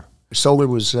solar. Solar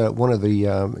was one of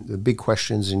the big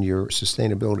questions in your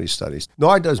sustainability studies.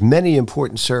 NAR does many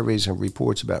important surveys and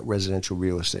reports about residential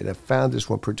real estate. I found this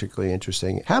one particularly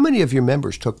interesting. How many of your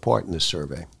members took part in this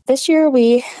survey? This year,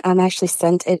 we actually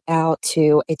sent it out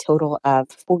to a total of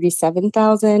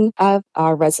 47,000 of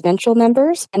our residential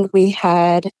members, and we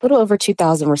had a little over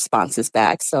 2,000 responses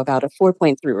back, so about a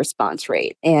 4.3 response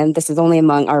rate. And this is only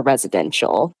among our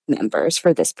residential members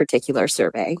for this particular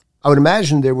survey. I would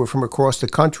imagine they were from across the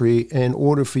country in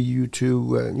order for you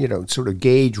to, sort of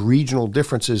gauge regional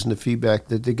differences in the feedback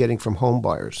that they're getting from home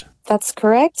buyers. That's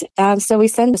correct. So we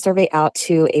sent the survey out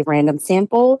to a random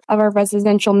sample of our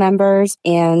residential members.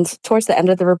 And towards the end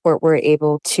of the report, we're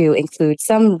able to include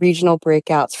some regional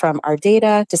breakouts from our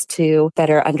data just to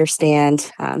better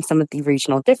understand some of the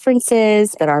regional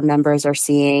differences that our members are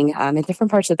seeing in different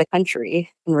parts of the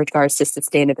country in regards to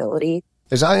sustainability.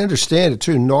 As I understand it,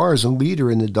 too, NAR is a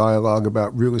leader in the dialogue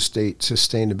about real estate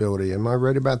sustainability. Am I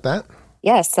right about that?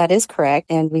 Yes, that is correct.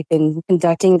 And we've been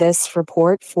conducting this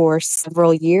report for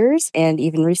several years. And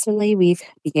even recently, we've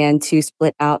began to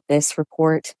split out this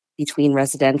report between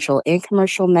residential and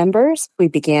commercial members. We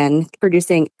began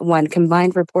producing one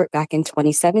combined report back in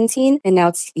 2017, and now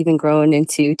it's even grown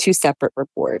into two separate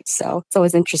reports. So it's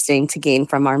always interesting to gain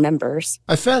from our members.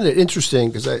 I found it interesting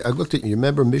because I looked at your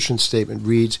member mission statement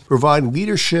reads, provide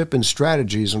leadership and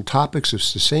strategies on topics of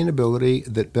sustainability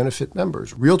that benefit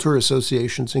members, realtor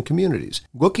associations, and communities.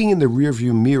 Looking in the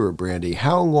rearview mirror, Brandi,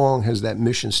 how long has that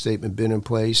mission statement been in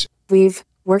place? We've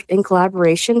worked in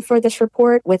collaboration for this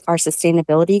report with our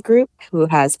sustainability group, who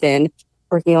has been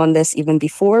working on this even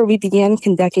before we began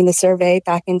conducting the survey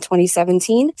back in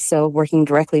 2017. So working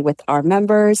directly with our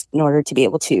members in order to be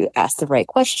able to ask the right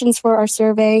questions for our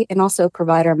survey and also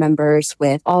provide our members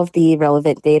with all of the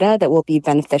relevant data that will be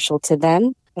beneficial to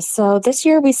them. So this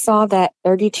year we saw that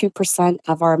 32%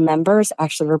 of our members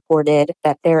actually reported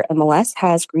that their MLS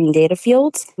has green data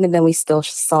fields. And then we still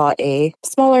saw a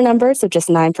smaller number, so just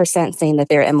 9% saying that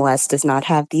their MLS does not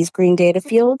have these green data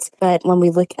fields. But when we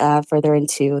look further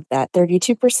into that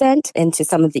 32%, into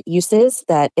some of the uses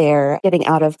that they're getting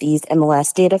out of these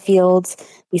MLS data fields,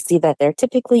 we see that they're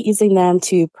typically using them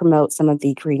to promote some of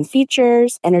the green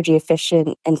features, energy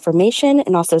efficient information,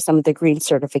 and also some of the green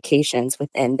certifications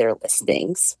within their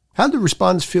listings. How do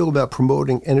respondents feel about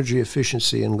promoting energy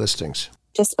efficiency in listings?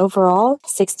 Just overall,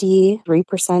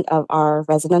 63% of our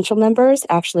residential members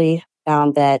actually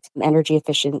found that energy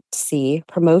efficiency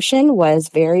promotion was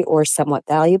very or somewhat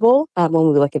valuable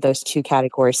when we look at those two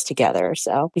categories together.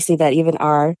 So we see that even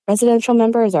our residential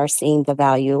members are seeing the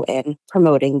value in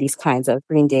promoting these kinds of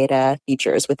green data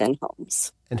features within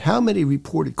homes. And how many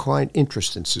reported client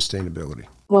interest in sustainability?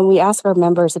 When we ask our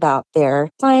members about their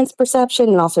clients' perception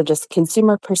and also just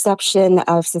consumer perception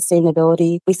of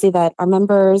sustainability, we see that our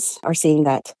members are seeing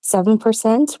that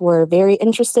 7% were very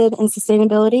interested in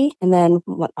sustainability. And then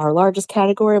our largest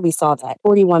category, we saw that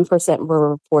 41% were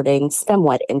reporting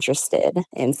somewhat interested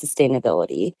in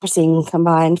sustainability. We're seeing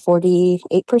combined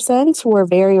 48% were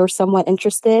very or somewhat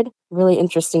interested. Really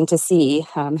interesting to see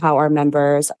how our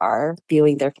members are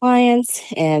viewing their clients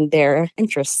and their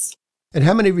interests. And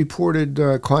how many reported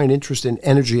client interest in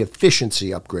energy efficiency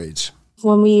upgrades?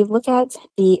 When we look at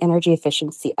the energy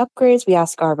efficiency upgrades, we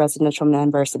ask our residential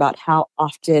members about how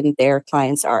often their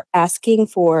clients are asking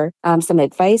for some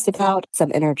advice about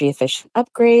some energy efficient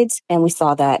upgrades. And we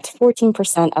saw that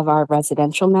 14% of our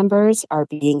residential members are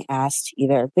being asked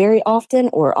either very often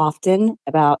or often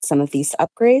about some of these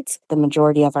upgrades. The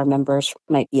majority of our members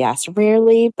might be asked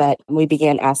rarely, but we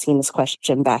began asking this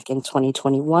question back in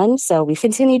 2021. So we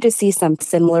continue to see some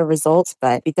similar results,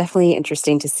 but it'd be definitely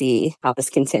interesting to see how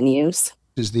this continues.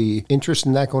 Is the interest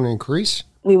in that going to increase?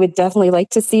 We would definitely like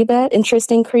to see that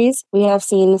interest increase. We have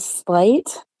seen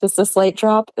just a slight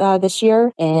drop this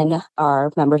year in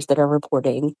our members that are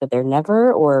reporting that they're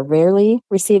never or rarely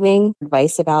receiving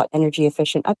advice about energy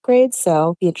efficient upgrades.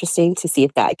 So it'd be interesting to see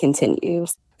if that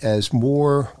continues. As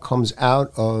more comes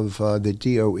out of the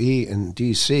DOE and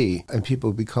DC and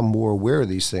people become more aware of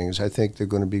these things, I think there's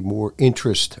going to be more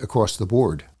interest across the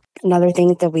board. Another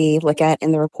thing that we look at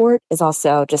in the report is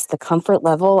also just the comfort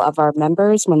level of our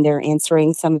members when they're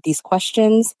answering some of these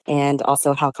questions, and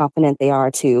also how confident they are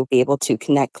to be able to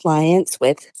connect clients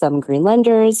with some green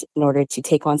lenders in order to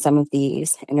take on some of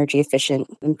these energy efficient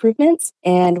improvements.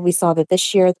 And we saw that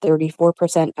this year,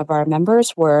 34% of our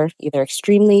members were either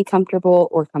extremely comfortable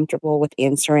or comfortable with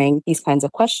answering these kinds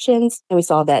of questions. And we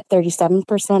saw that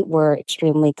 37% were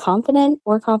extremely confident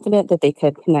or confident that they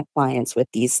could connect clients with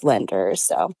these lenders.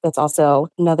 So that's also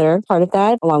another part of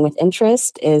that, along with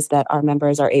interest, is that our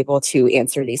members are able to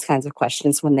answer these kinds of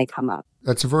questions when they come up.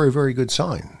 That's a very, very good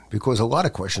sign, because a lot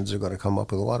of questions are going to come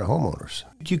up with a lot of homeowners.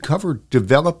 Do you cover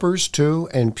developers too,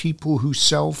 and people who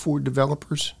sell for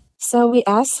developers? So we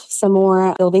asked some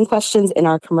more building questions in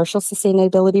our commercial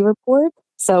sustainability report.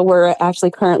 So we're actually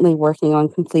currently working on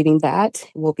completing that.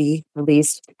 It will be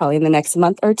released probably in the next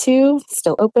month or two.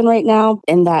 Still open right now.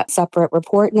 In that separate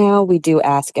report now, we do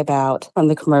ask about, from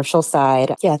the commercial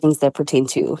side, things that pertain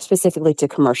to specifically to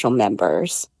commercial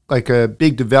members. Like a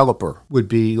big developer would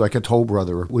be like a Toll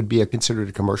Brother, would be considered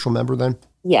a commercial member then?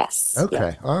 Yes. Okay.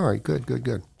 Yeah. All right.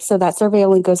 Good. So that survey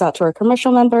only goes out to our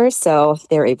commercial members, so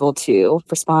they're able to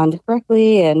respond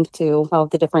correctly and to all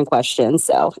of the different questions.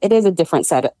 So it is a different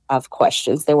set of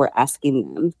questions that we're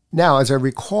asking them. Now, as I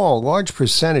recall, a large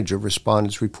percentage of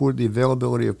respondents reported the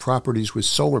availability of properties with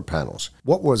solar panels.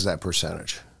 What was that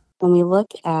percentage? When we look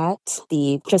at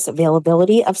the just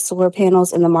availability of solar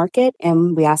panels in the market,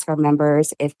 and we ask our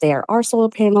members if there are solar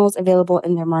panels available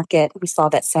in their market, we saw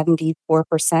that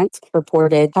 74%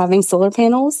 reported having solar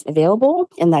panels available,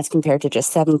 and that's compared to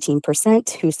just 17%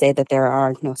 who say that there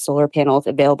are no solar panels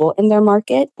available in their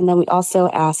market. And then we also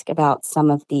ask about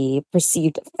some of the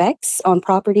perceived effects on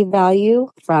property value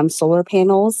from solar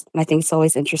panels. And I think it's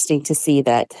always interesting to see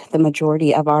that the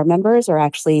majority of our members are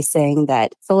actually saying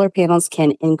that solar panels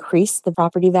can increase the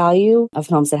property value of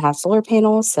homes that have solar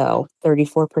panels. So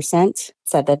 34%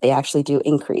 said that they actually do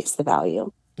increase the value.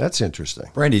 That's interesting.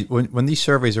 Brandi, when these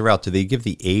surveys are out, do they give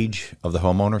the age of the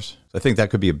homeowners? I think that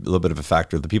could be a little bit of a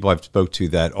factor. The people I've spoke to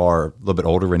that are a little bit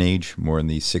older in age, more in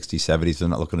the 60s, 70s, they're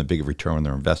not looking at a big return on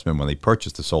their investment when they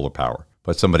purchase the solar power.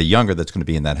 But somebody younger that's going to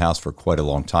be in that house for quite a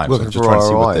long time. Looking so I'm just for trying to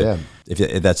see ROI,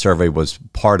 what if that survey was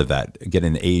part of that,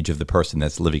 getting the age of the person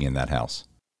that's living in that house.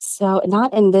 So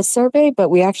not in this survey, but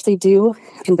we actually do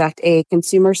conduct a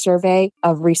consumer survey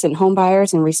of recent home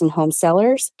buyers and recent home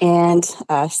sellers, and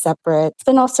a separate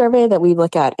spin-off survey that we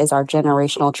look at is our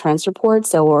generational trends report.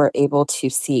 So we're able to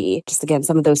see just again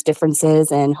some of those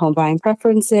differences in home buying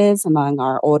preferences among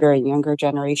our older and younger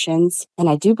generations. And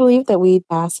I do believe that we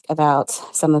ask about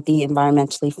some of the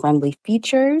environmentally friendly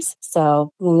features.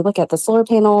 So when we look at the solar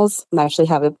panels, I actually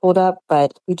have it pulled up,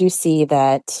 but we do see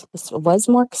that this was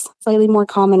slightly more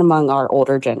common among our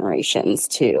older generations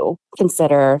to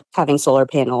consider having solar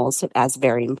panels as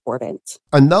very important.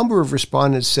 A number of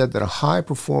respondents said that a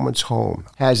high-performance home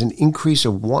has an increase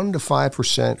of 1 to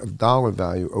 5% of dollar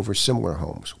value over similar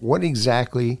homes. What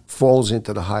exactly falls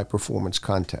into the high-performance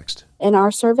context? In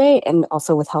our survey, and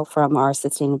also with help from our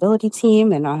sustainability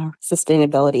team and our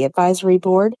sustainability advisory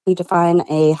board, we define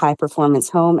a high-performance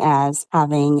home as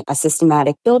having a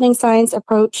systematic building science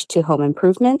approach to home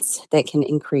improvements that can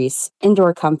increase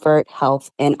indoor comfort,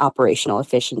 health, and operational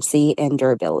efficiency and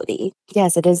durability.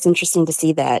 Yes, it is interesting to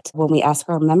see that when we ask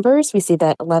our members, we see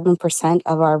that 11%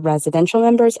 of our residential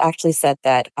members actually said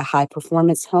that a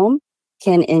high-performance home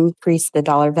can increase the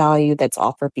dollar value that's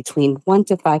offered between 1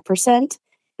 to 5%.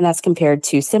 And that's compared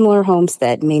to similar homes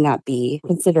that may not be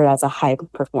considered as a high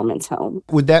performance home.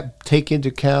 Would that take into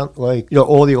account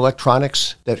all the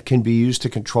electronics that can be used to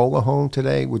control a home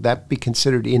today? Would that be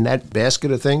considered in that basket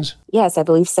of things? Yes, I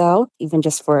believe so. Even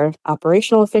just for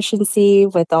operational efficiency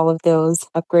with all of those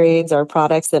upgrades or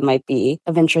products that might be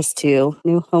of interest to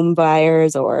new home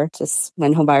buyers, or just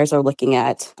when home buyers are looking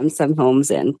at some homes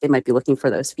and they might be looking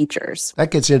for those features. That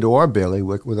gets into our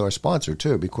bailiwick with our sponsor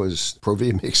too, because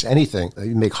Provia makes anything.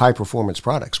 You make high performance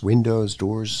products, windows,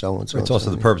 doors, so on and so on. It's also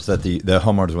the purpose that the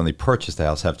homeowners, when they purchase the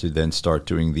house, have to then start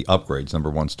doing the upgrades. Number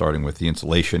one, starting with the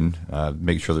insulation,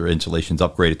 making sure their insulation's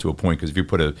upgraded to a point, because if you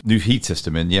put a new heat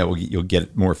system in, you'll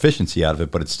get more efficiency out of it,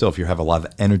 but it's still, if you have a lot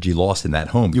of energy loss in that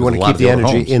home, you want to keep the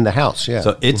energy in the house. Yeah.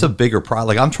 So it's a bigger problem.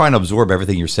 Like, I'm trying to absorb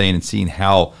everything you're saying and seeing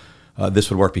how this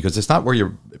would work, because it's not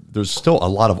where there's still a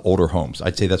lot of older homes.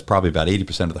 I'd say that's probably about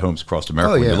 80% of the homes across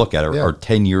America when you look at it are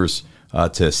 10 years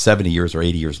to 70 years or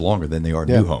 80 years longer than they are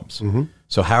new homes. Mm-hmm.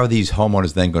 So how are these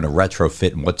homeowners then going to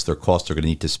retrofit, and what's their cost they're going to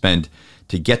need to spend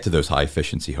to get to those high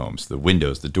efficiency homes, the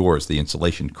windows, the doors, the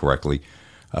insulation correctly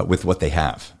with what they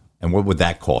have? And what would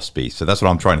that cost be? So that's what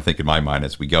I'm trying to think in my mind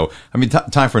as we go. I mean,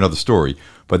 time for another story,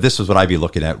 but this is what I'd be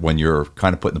looking at when you're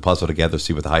kind of putting the puzzle together,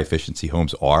 see what the high efficiency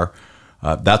homes are.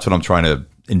 That's what I'm trying to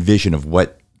envision of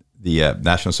what the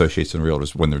National Association of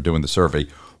Realtors, when they're doing the survey,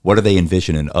 what are they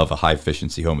envisioning of a high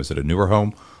efficiency home? Is it a newer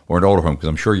home or an older home? Because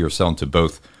I'm sure you're selling to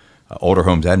both older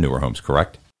homes and newer homes,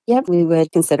 correct? Yep, we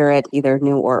would consider it either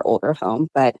new or older home.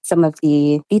 But some of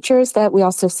the features that we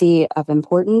also see of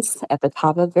importance at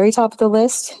the very top of the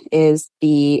list is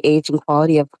the age and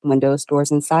quality of windows,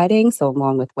 doors, and siding. So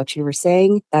along with what you were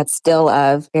saying, that's still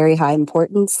of very high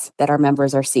importance that our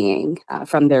members are seeing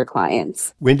from their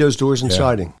clients. Windows, doors, and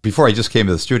siding. Before I just came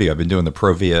to the studio, I've been doing the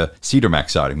Provia Cedar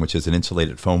Max siding, which is an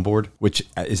insulated foam board, which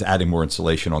is adding more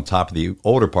insulation on top of the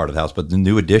older part of the house. But the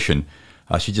new addition,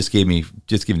 she just gave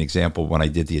an example. When I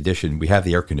did the addition, we have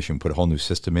the air conditioning, put a whole new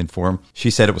system in for him. She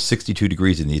said it was 62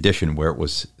 degrees in the addition, where it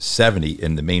was 70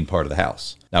 in the main part of the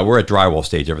house. Now, we're at drywall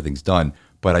stage, everything's done.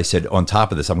 But I said, on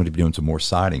top of this, I'm going to be doing some more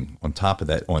siding on top of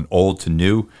that, on old to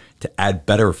new, to add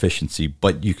better efficiency.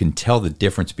 But you can tell the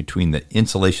difference between the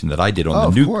insulation that I did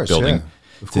on the new building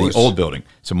to the old building.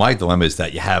 So my dilemma is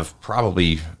that you have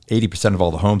probably 80% of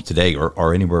all the homes today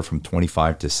are anywhere from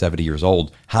 25 to 70 years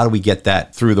old. How do we get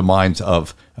that through the minds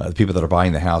of the people that are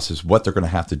buying the house, is what they're going to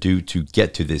have to do to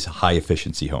get to this high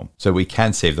efficiency home, so we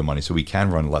can save the money, so we can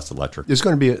run less electric? There's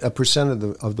going to be a percent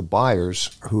of the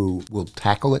buyers who will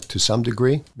tackle it to some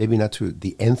degree, maybe not to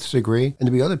the nth degree, and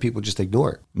there'll be other people just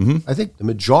ignore it. Mm-hmm. I think the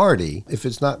majority, if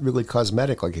it's not really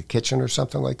cosmetic, like a kitchen or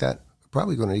something like that, are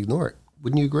probably going to ignore it.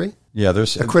 Wouldn't you agree? Yeah,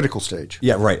 there's a critical stage.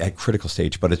 Yeah, right, at critical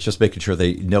stage. But it's just making sure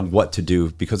they know what to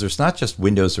do, because there's not just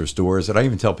windows, there's doors. And I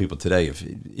even tell people today, if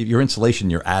your insulation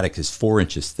in your attic is 4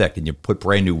 inches thick and you put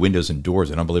brand new windows and doors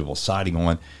and unbelievable siding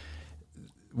on,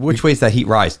 which way is that heat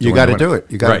rise? You got to do it.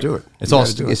 You got to do it. It's all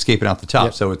escaping out the top.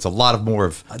 Yep. So it's a lot of more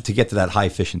of, to get to that high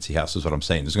efficiency house is what I'm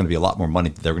saying. There's going to be a lot more money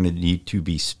that they're going to need to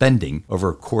be spending over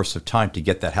a course of time to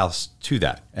get that house to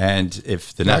that. And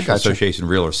if the National Association of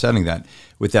Realtors are sending that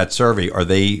with that survey, are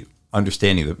they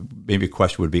understanding? Maybe a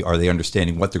question would be, are they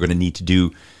understanding what they're going to need to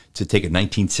do to take a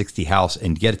 1960 house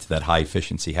and get it to that high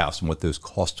efficiency house, and what those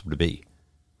costs would be?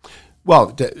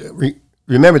 Well,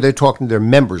 remember, they're talking to their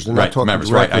members. They're not talking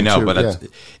members, right? I know, but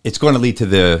it's going to lead to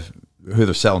the who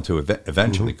they're selling to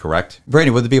eventually, correct?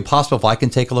 Brandi, would it be possible if I can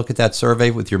take a look at that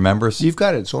survey with your members? You've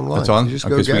got it. It's online. It's on? You just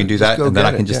Okay, so we can do that, and then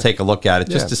I can just take a look at it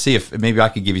just Yeah. to see if maybe I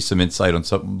could give you some insight on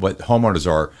what homeowners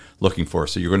are looking for.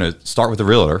 So you're going to start with a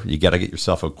realtor. You got to get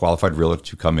yourself a qualified realtor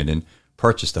to come in and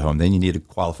purchase the home. Then you need a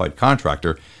qualified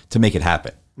contractor to make it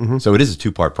happen. So it is a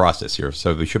two-part process here.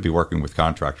 So we should be working with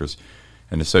contractors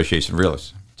and Association of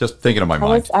Realtors. Just thinking of my I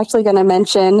mind. was actually going to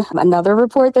mention another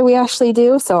report that we actually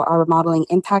do. So our remodeling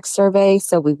impact survey.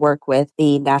 So we work with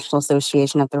the National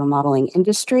Association of the Remodeling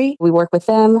Industry. We work with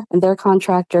them and their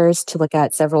contractors to look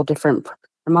at several different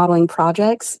remodeling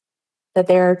projects that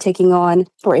they're taking on.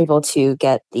 We're able to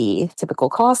get the typical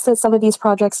costs that some of these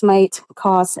projects might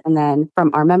cost. And then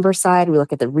from our member side, we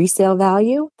look at the resale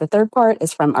value. The third part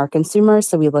is from our consumers.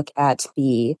 So we look at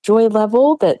the joy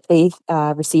level that they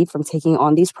receive from taking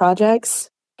on these projects.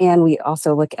 And we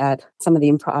also look at some of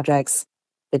the projects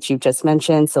that you've just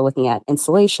mentioned. So looking at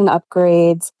insulation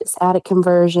upgrades, attic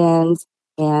conversions,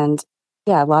 and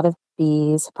a lot of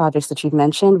these projects that you've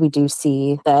mentioned, we do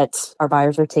see that our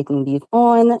buyers are taking these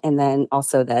on, and then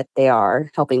also that they are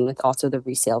helping with also the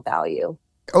resale value.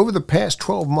 Over the past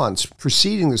 12 months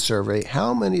preceding the survey,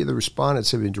 how many of the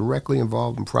respondents have been directly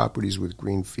involved in properties with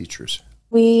green features?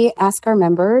 We ask our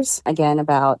members, again,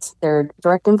 about their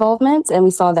direct involvement, and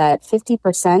we saw that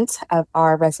 50% of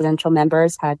our residential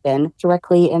members had been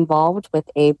directly involved with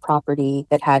a property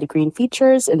that had green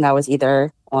features, and that was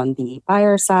either on the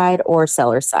buyer side or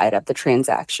seller side of the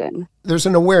transaction. There's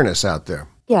an awareness out there.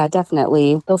 Yeah,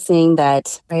 definitely. Still seeing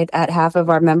that right at half of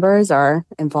our members are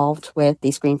involved with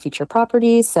these green feature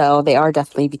properties, so they are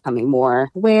definitely becoming more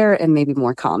aware and maybe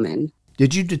more common.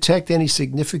 Did you detect any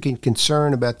significant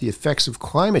concern about the effects of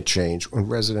climate change on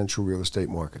residential real estate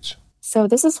markets? So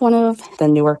this is one of the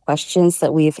newer questions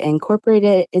that we've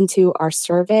incorporated into our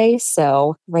survey.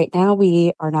 So right now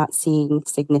we are not seeing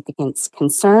significant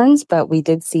concerns, but we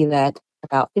did see that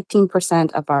about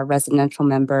 15% of our residential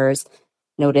members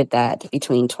noted that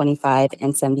between 25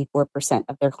 and 74%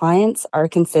 of their clients are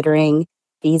considering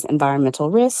these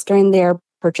environmental risks during their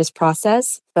purchase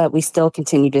process, but we still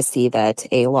continue to see that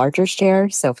a larger share,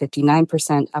 so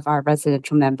 59% of our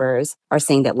residential members are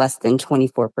saying that less than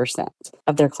 24%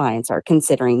 of their clients are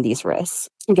considering these risks.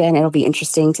 Again, it'll be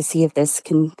interesting to see if this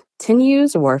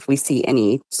continues or if we see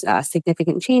any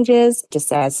significant changes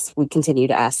just as we continue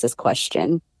to ask this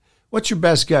question. What's your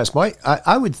best guess?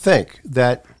 I would think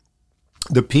that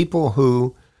the people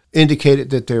who indicated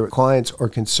that their clients are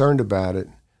concerned about it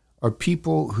are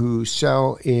people who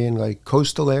sell in like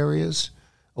coastal areas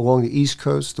along the East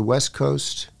Coast, the West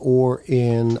Coast, or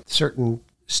in certain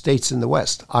states in the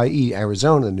West, i.e.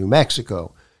 Arizona, New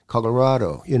Mexico,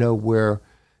 Colorado, where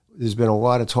there's been a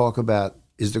lot of talk about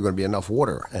is there going to be enough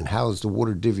water and how is the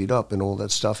water divvied up and all that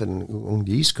stuff. And on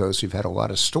the East Coast, we've had a lot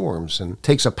of storms and it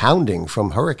takes a pounding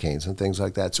from hurricanes and things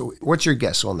like that. So what's your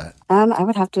guess on that? I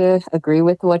would have to agree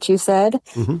with what you said.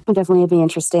 It definitely be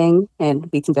interesting.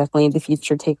 And we can definitely in the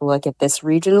future take a look at this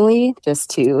regionally just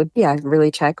to,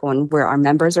 really check on where our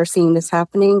members are seeing this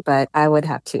happening. But I would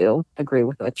have to agree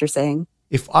with what you're saying.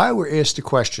 If I were asked a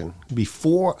question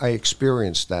before I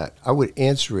experienced that, I would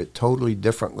answer it totally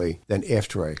differently than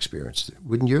after I experienced it.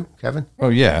 Wouldn't you, Kevin? Oh,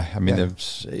 yeah. I mean,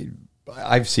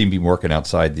 I've seen people working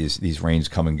outside. These rains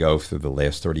come and go through the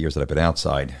last 30 years that I've been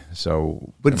outside.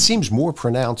 But it seems more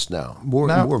pronounced now,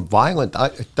 more violent.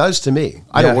 It does to me.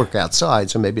 I don't work outside,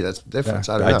 so maybe that's the difference.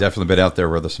 I don't know. I've definitely been out there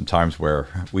where there's some times where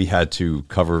we had to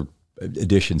cover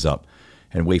additions up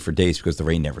and wait for days because the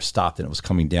rain never stopped and it was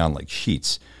coming down like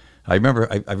sheets. I remember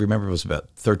it was about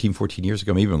 13, 14 years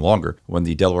ago, maybe even longer, when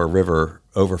the Delaware River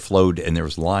overflowed and there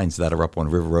was lines that are up on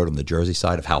River Road on the Jersey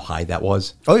side of how high that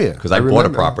was. Oh, yeah. Because I bought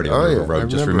a property on River Road,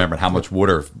 just remembered how much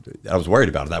water, I was worried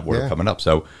about that water coming up.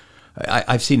 So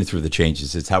I've seen it through the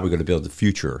changes. It's how we're going to build the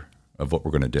future of what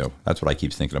we're going to do. That's what I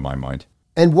keep thinking in my mind.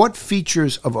 And what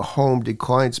features of a home did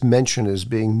clients mention as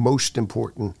being most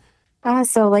important?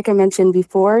 So like I mentioned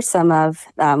before, some of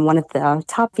one of the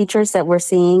top features that we're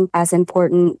seeing as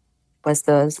important was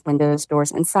those windows,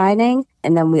 doors, and siding.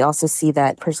 And then we also see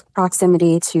that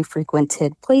proximity to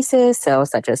frequented places, so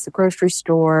such as the grocery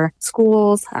store,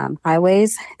 schools,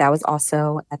 highways. That was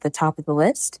also at the top of the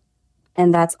list.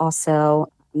 And that's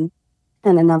also, and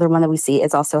another one that we see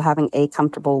is also having a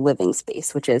comfortable living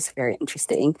space, which is very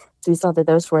interesting. So we saw that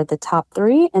those were the top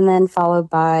three, and then followed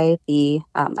by the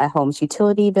at home's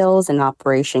utility bills and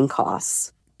operation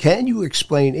costs. Can you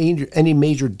explain any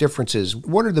major differences?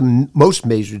 What are the most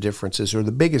major differences or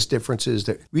the biggest differences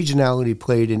that regionality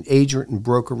played in agent and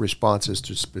broker responses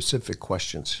to specific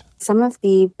questions? Some of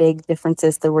the big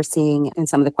differences that we're seeing in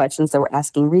some of the questions that we're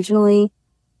asking regionally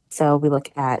So we look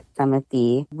at some of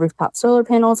the rooftop solar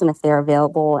panels and if they're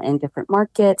available in different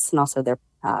markets, and also their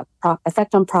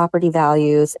effect on property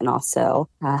values, and also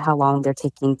how long they're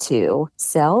taking to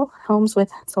sell homes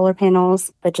with solar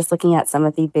panels. But just looking at some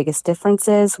of the biggest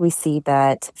differences, we see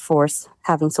that for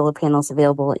having solar panels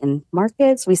available in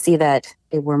markets, we see that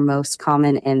they were most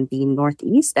common in the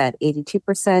Northeast at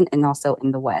 82% and also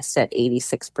in the West at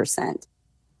 86%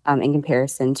 in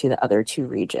comparison to the other two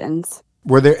regions.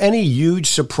 Were there any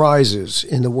huge surprises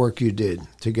in the work you did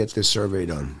to get this survey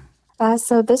done?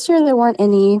 So this year there weren't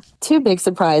any too big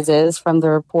surprises from the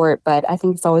report, but I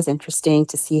think it's always interesting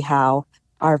to see how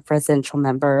our residential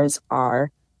members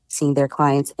are seeing their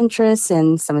clients' interests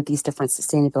in some of these different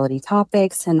sustainability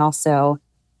topics, and also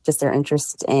just their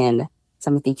interest in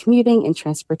some of the commuting and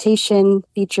transportation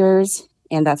features.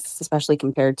 And that's especially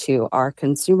compared to our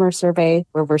consumer survey,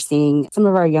 where we're seeing some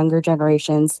of our younger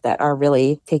generations that are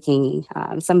really taking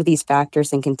some of these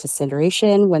factors into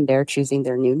consideration when they're choosing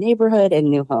their new neighborhood and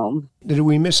new home. Did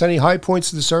we miss any high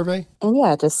points of the survey? And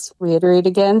yeah, just reiterate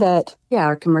again that,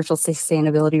 our commercial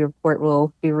sustainability report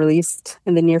will be released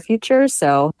in the near future.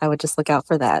 So I would just look out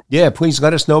for that. Yeah, please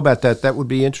let us know about that. That would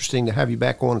be interesting to have you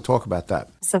back on and talk about that.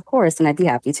 Yes, of course, and I'd be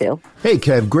happy to. Hey,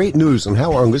 Kev, great news on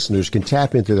how our listeners can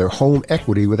tap into their home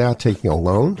equity without taking a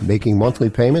loan, making monthly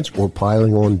payments, or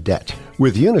piling on debt.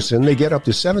 With Unison, they get up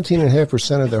to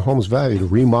 17.5% of their home's value to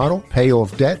remodel, pay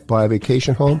off debt, buy a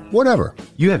vacation home, whatever.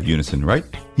 You have Unison, right?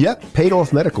 Yep, paid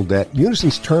off medical debt.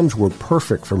 Unison's terms were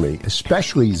perfect for me,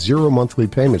 especially 0 monthly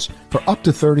payments for up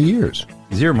to 30 years.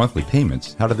 0 monthly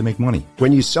payments? How do they make money?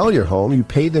 When you sell your home, you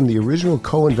pay them the original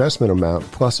co-investment amount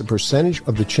plus a percentage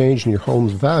of the change in your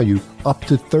home's value up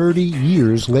to 30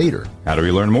 years later. How do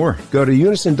we learn more? Go to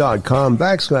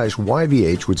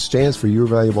unison.com/YVH, which stands for Your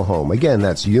Valuable Home. Again,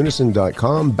 that's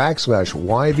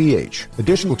unison.com/YVH.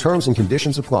 Additional terms and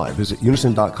conditions apply. Visit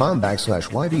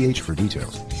unison.com/YVH for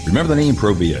details. Remember the name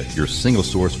Provia, your single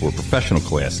source for professional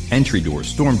class, entry doors,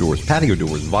 storm doors, patio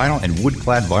doors, vinyl and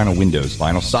wood-clad vinyl windows,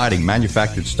 vinyl siding,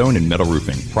 manufactured stone and metal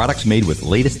roofing. Products made with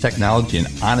latest technology and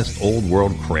honest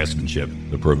old-world craftsmanship.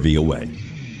 The Provia way.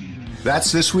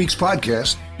 That's this week's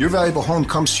podcast. Your Valuable Home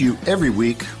comes to you every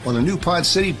week on the new Pod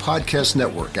City Podcast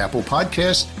Network, Apple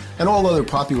Podcasts, and all other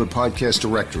popular podcast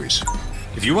directories.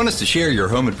 If you want us to share your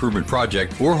home improvement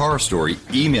project or horror story,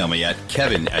 email me at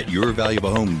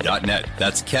kevin@yourvaluablehome.net.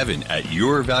 That's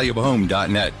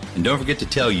kevin@yourvaluablehome.net. And don't forget to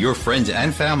tell your friends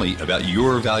and family about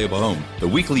Your Valuable Home, the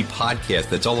weekly podcast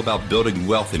that's all about building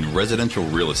wealth in residential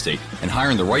real estate and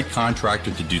hiring the right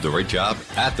contractor to do the right job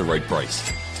at the right price.